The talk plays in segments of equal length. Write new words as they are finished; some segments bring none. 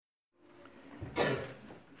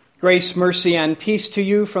Grace, mercy, and peace to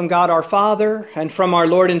you from God our Father and from our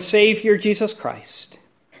Lord and Savior, Jesus Christ.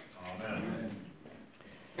 Amen.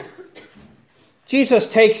 Jesus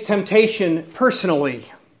takes temptation personally,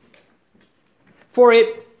 for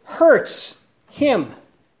it hurts him.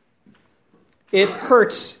 It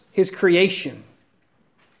hurts his creation.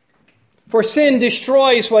 For sin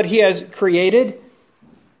destroys what he has created.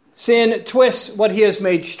 Sin twists what he has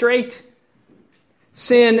made straight.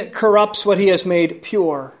 Sin corrupts what he has made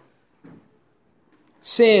pure.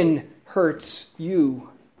 Sin hurts you.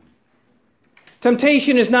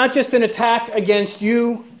 Temptation is not just an attack against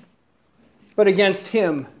you, but against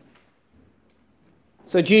him.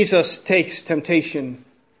 So Jesus takes temptation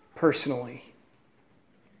personally.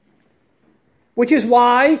 Which is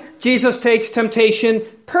why Jesus takes temptation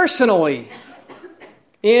personally,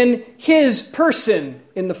 in his person,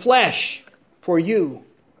 in the flesh, for you.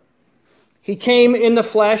 He came in the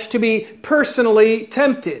flesh to be personally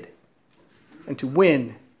tempted and to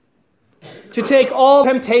win. To take all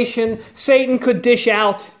temptation Satan could dish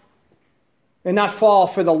out and not fall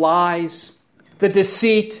for the lies, the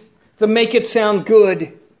deceit, the make it sound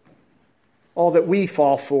good, all that we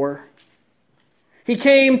fall for. He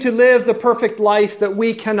came to live the perfect life that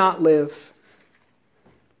we cannot live.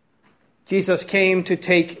 Jesus came to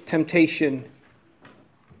take temptation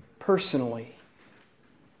personally.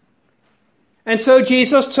 And so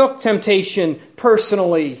Jesus took temptation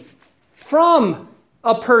personally from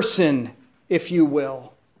a person, if you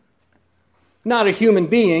will. Not a human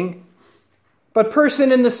being, but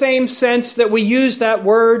person in the same sense that we use that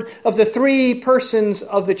word of the three persons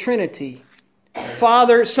of the Trinity.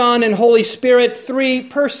 Father, Son, and Holy Spirit, three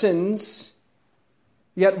persons,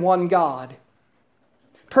 yet one God.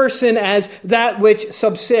 Person as that which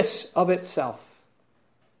subsists of itself.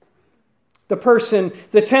 The person,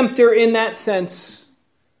 the tempter in that sense,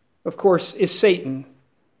 of course, is Satan,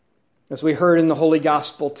 as we heard in the Holy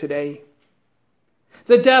Gospel today.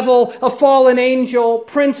 The devil, a fallen angel,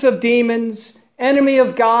 prince of demons, enemy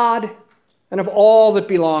of God, and of all that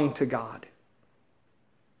belong to God.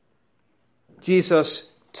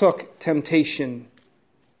 Jesus took temptation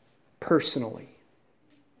personally.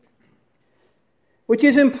 Which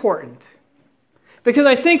is important. Because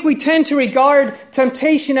I think we tend to regard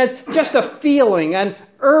temptation as just a feeling, an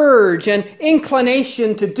urge, an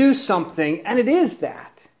inclination to do something. And it is that.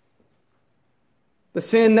 The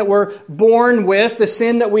sin that we're born with, the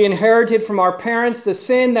sin that we inherited from our parents, the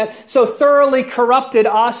sin that so thoroughly corrupted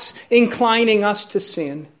us, inclining us to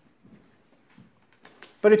sin.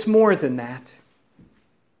 But it's more than that.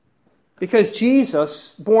 Because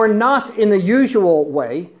Jesus, born not in the usual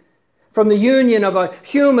way, from the union of a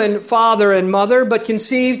human father and mother, but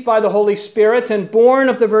conceived by the Holy Spirit and born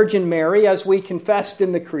of the Virgin Mary, as we confessed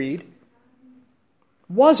in the Creed,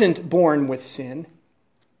 wasn't born with sin.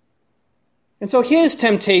 And so his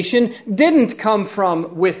temptation didn't come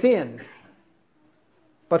from within,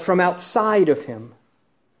 but from outside of him,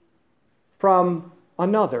 from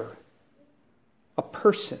another, a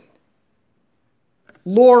person.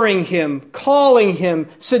 Luring him, calling him,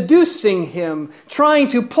 seducing him, trying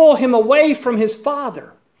to pull him away from his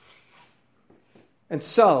Father, and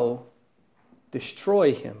so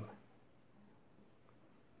destroy him.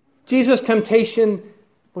 Jesus' temptation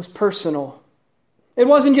was personal. It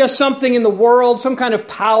wasn't just something in the world, some kind of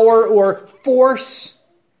power or force.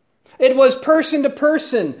 It was person to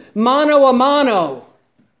person, mano a mano.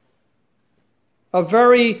 A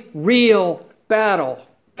very real battle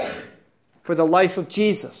for the life of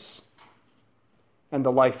Jesus and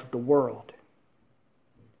the life of the world.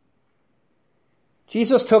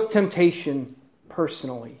 Jesus took temptation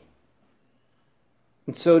personally.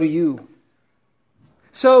 And so do you.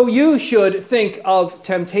 So you should think of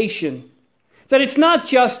temptation. That it's not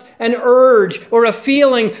just an urge or a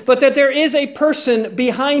feeling, but that there is a person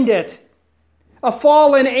behind it. A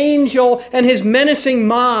fallen angel and his menacing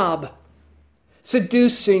mob.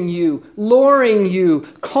 Seducing you, luring you,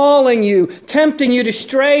 calling you, tempting you to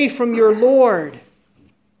stray from your Lord,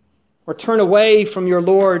 or turn away from your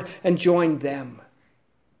Lord and join them.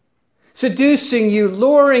 Seducing you,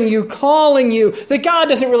 luring you, calling you, that God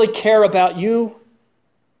doesn't really care about you,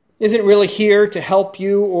 isn't really here to help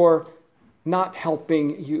you or not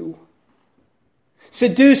helping you.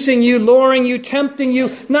 Seducing you, luring you, tempting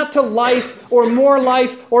you, not to life or more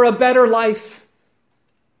life or a better life,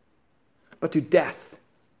 but to death.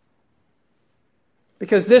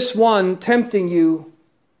 Because this one tempting you,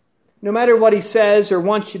 no matter what he says or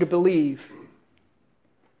wants you to believe,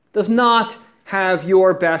 does not have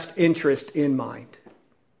your best interest in mind,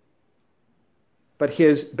 but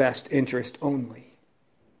his best interest only.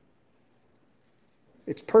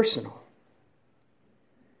 It's personal.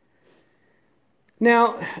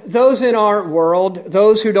 Now, those in our world,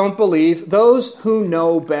 those who don't believe, those who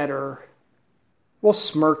know better, will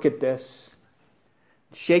smirk at this,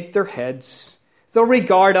 shake their heads. They'll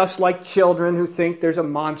regard us like children who think there's a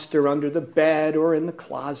monster under the bed or in the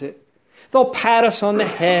closet. They'll pat us on the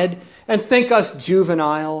head and think us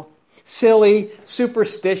juvenile, silly,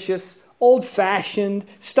 superstitious, old-fashioned,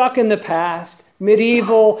 stuck in the past,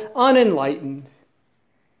 medieval, unenlightened.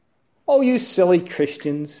 Oh, you silly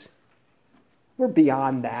Christians. We're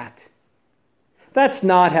beyond that. That's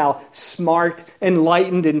not how smart,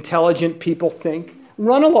 enlightened, intelligent people think.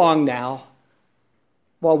 Run along now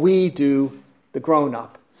while we do the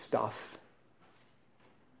grown-up stuff.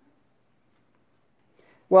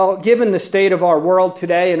 Well, given the state of our world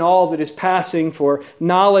today and all that is passing for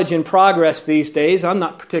knowledge and progress these days, I'm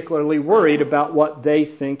not particularly worried about what they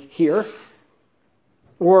think here,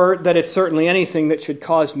 or that it's certainly anything that should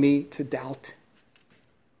cause me to doubt.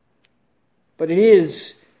 But it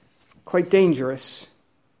is quite dangerous,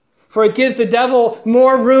 for it gives the devil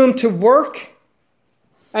more room to work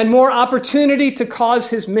and more opportunity to cause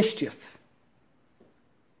his mischief,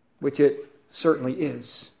 which it certainly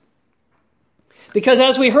is. Because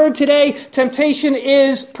as we heard today, temptation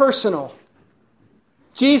is personal.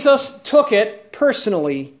 Jesus took it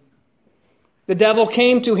personally. The devil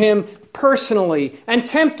came to him personally and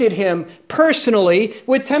tempted him personally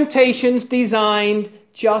with temptations designed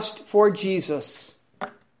just for Jesus.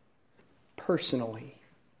 Personally.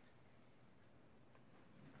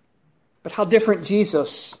 But how different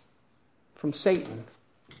Jesus from Satan?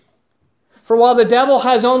 For while the devil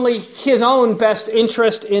has only his own best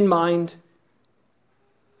interest in mind,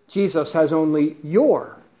 Jesus has only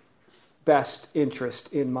your best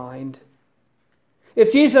interest in mind.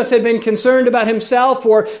 If Jesus had been concerned about himself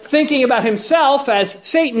or thinking about himself as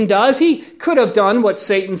Satan does, he could have done what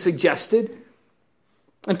Satan suggested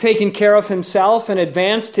and taken care of himself and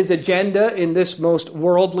advanced his agenda in this most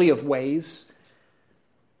worldly of ways.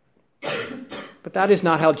 But that is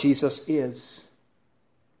not how Jesus is.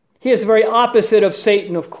 He is the very opposite of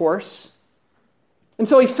Satan, of course. And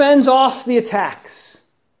so he fends off the attacks.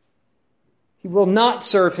 He will not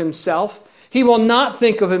serve himself. He will not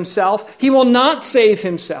think of himself. He will not save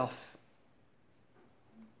himself.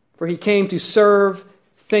 For he came to serve,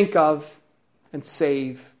 think of, and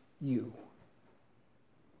save you.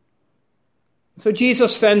 So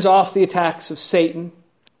Jesus fends off the attacks of Satan,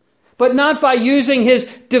 but not by using his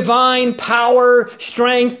divine power,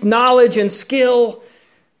 strength, knowledge, and skill,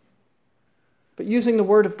 but using the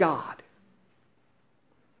Word of God,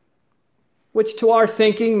 which to our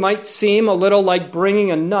thinking might seem a little like bringing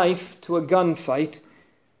a knife to a gunfight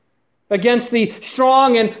against the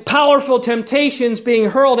strong and powerful temptations being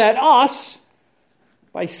hurled at us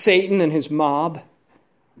by Satan and his mob.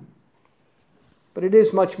 But it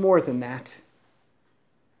is much more than that.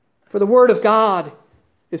 For the Word of God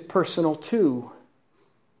is personal too.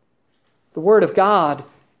 The Word of God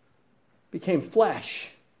became flesh.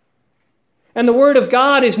 And the Word of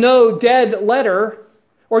God is no dead letter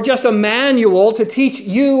or just a manual to teach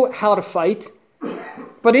you how to fight,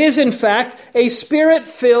 but is in fact a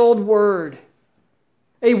Spirit-filled Word.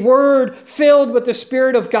 A Word filled with the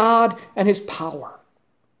Spirit of God and His power.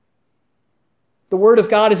 The Word of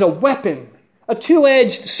God is a weapon, a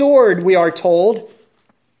two-edged sword, we are told.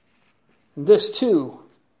 And this too,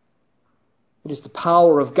 it is the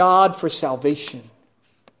power of God for salvation,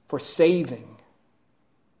 for saving.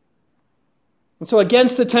 And so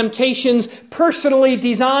against the temptations personally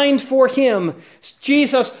designed for him,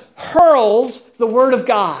 Jesus hurls the Word of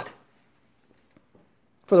God.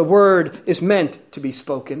 For the Word is meant to be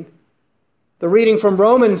spoken. The reading from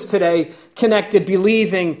Romans today connected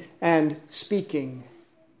believing and speaking.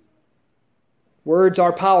 Words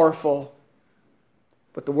are powerful,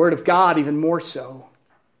 but the Word of God even more so.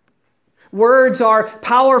 Words are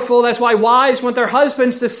powerful. That's why wives want their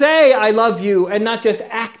husbands to say, "I love you," and not just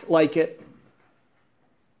act like it.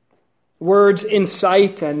 Words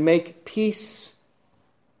incite and make peace.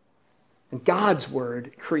 And God's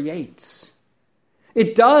Word creates.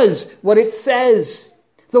 It does what it says.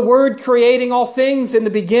 The Word creating all things in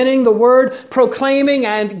the beginning. The Word proclaiming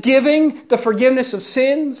and giving the forgiveness of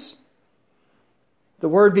sins. The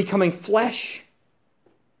Word becoming flesh,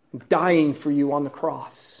 dying for you on the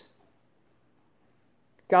cross.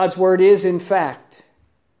 God's Word is, in fact,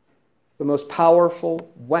 the most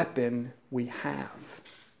powerful weapon we have.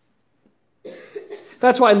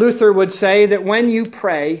 That's why Luther would say that when you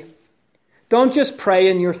pray, don't just pray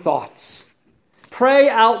in your thoughts. Pray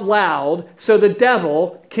out loud so the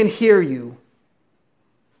devil can hear you.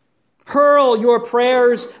 Hurl your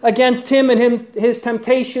prayers against him and his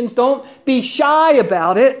temptations. Don't be shy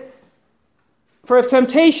about it. For if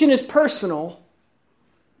temptation is personal,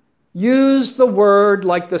 use the word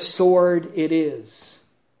like the sword it is.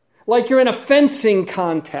 Like you're in a fencing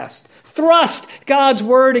contest. Thrust God's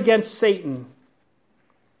word against Satan.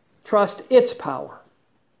 Trust its power,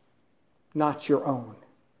 not your own.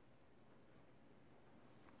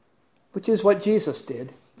 Which is what Jesus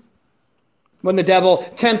did. When the devil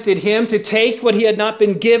tempted him to take what he had not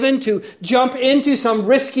been given, to jump into some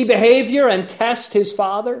risky behavior and test his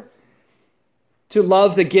Father, to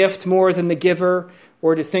love the gift more than the giver,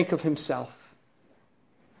 or to think of himself.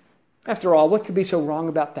 After all, what could be so wrong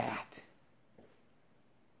about that?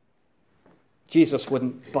 Jesus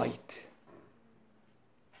wouldn't bite.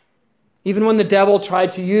 Even when the devil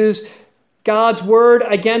tried to use God's word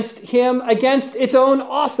against him, against its own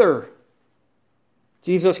author,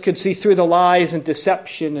 Jesus could see through the lies and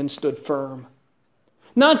deception and stood firm.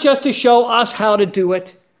 Not just to show us how to do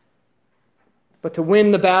it, but to win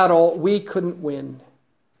the battle we couldn't win.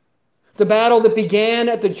 The battle that began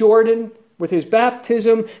at the Jordan with his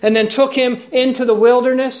baptism and then took him into the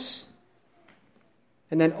wilderness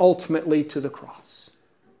and then ultimately to the cross.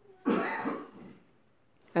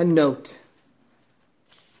 And note,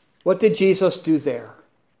 what did Jesus do there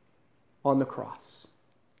on the cross?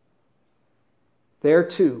 There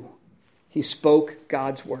too, he spoke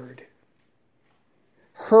God's word,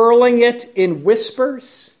 hurling it in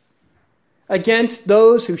whispers against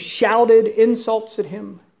those who shouted insults at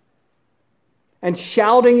him, and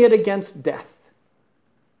shouting it against death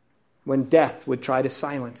when death would try to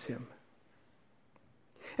silence him.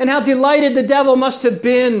 And how delighted the devil must have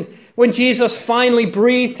been when Jesus finally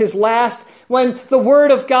breathed his last, when the word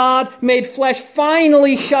of God made flesh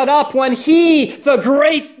finally shut up, when he, the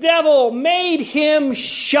great devil, made him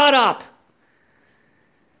shut up.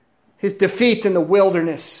 His defeat in the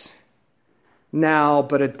wilderness, now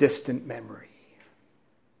but a distant memory.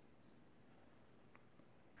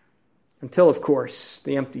 Until, of course,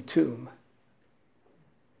 the empty tomb.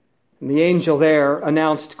 And the angel there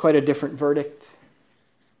announced quite a different verdict.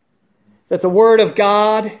 That the word of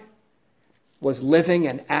God was living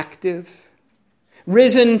and active,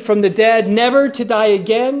 risen from the dead, never to die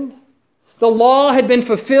again. The law had been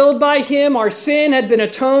fulfilled by him, our sin had been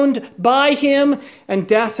atoned by him, and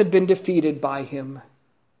death had been defeated by him.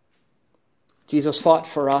 Jesus fought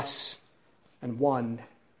for us and won.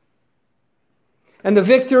 And the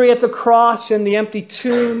victory at the cross and the empty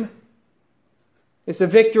tomb is the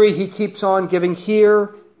victory he keeps on giving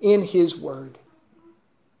here in his word,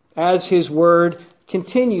 as his word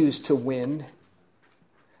continues to win,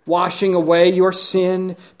 washing away your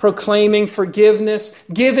sin, proclaiming forgiveness,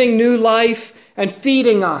 giving new life, and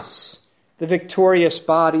feeding us the victorious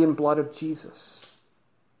body and blood of Jesus.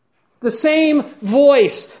 The same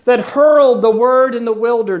voice that hurled the word in the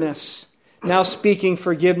wilderness, now speaking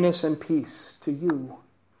forgiveness and peace to you.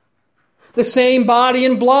 The same body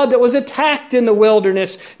and blood that was attacked in the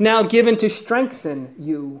wilderness, now given to strengthen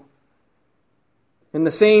you. And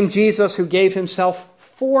the same Jesus who gave himself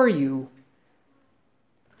for you,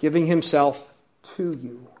 giving himself to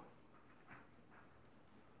you.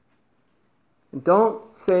 And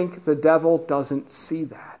don't think the devil doesn't see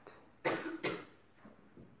that.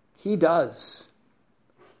 He does.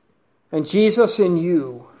 And Jesus in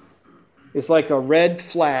you is like a red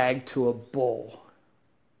flag to a bull.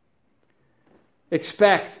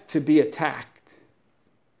 Expect to be attacked.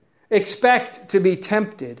 Expect to be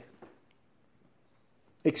tempted.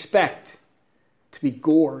 Expect to be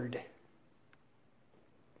gored.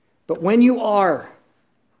 But when you are,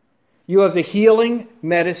 you have the healing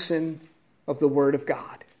medicine of the Word of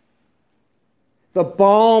God. The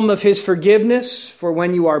balm of his forgiveness for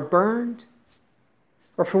when you are burned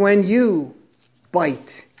or for when you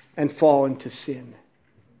bite and fall into sin.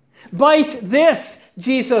 Bite this,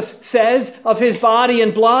 Jesus says, of his body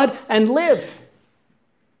and blood and live.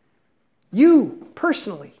 You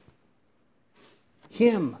personally.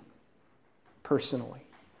 Him personally.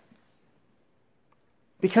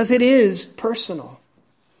 Because it is personal.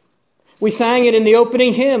 We sang it in the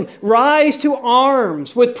opening hymn. Rise to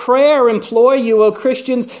arms, with prayer employ you, O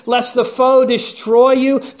Christians, lest the foe destroy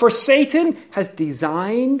you, for Satan has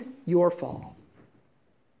designed your fall.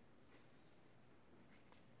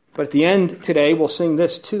 But at the end today, we'll sing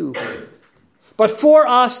this too. But for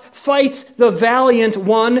us fights the valiant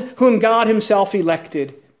one whom God himself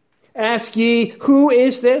elected. Ask ye, who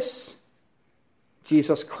is this?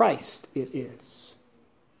 Jesus Christ it is.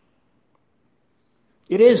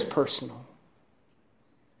 It is personal.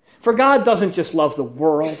 For God doesn't just love the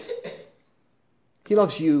world. He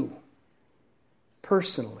loves you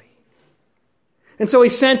personally. And so he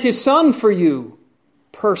sent his Son for you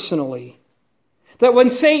personally. That when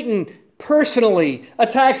Satan personally,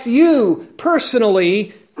 attacks you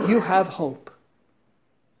personally, you have hope.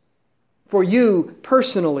 For you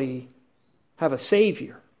personally have a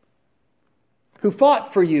Savior who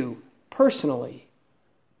fought for you personally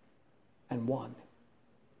and won.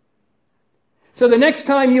 So the next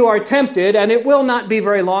time you are tempted, and it will not be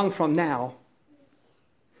very long from now,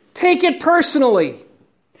 take it personally.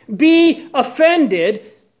 Be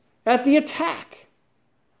offended at the attack.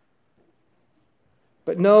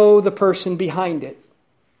 But know the person behind it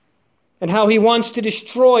and how he wants to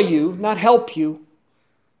destroy you, not help you.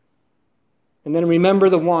 And then remember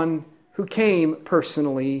the one who came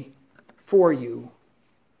personally for you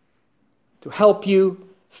to help you,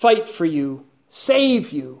 fight for you,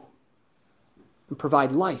 save you, and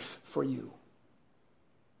provide life for you.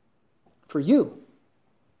 For you,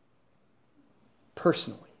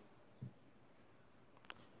 personally.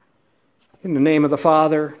 In the name of the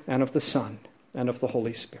Father, and of the Son, and of the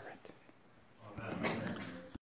Holy Spirit.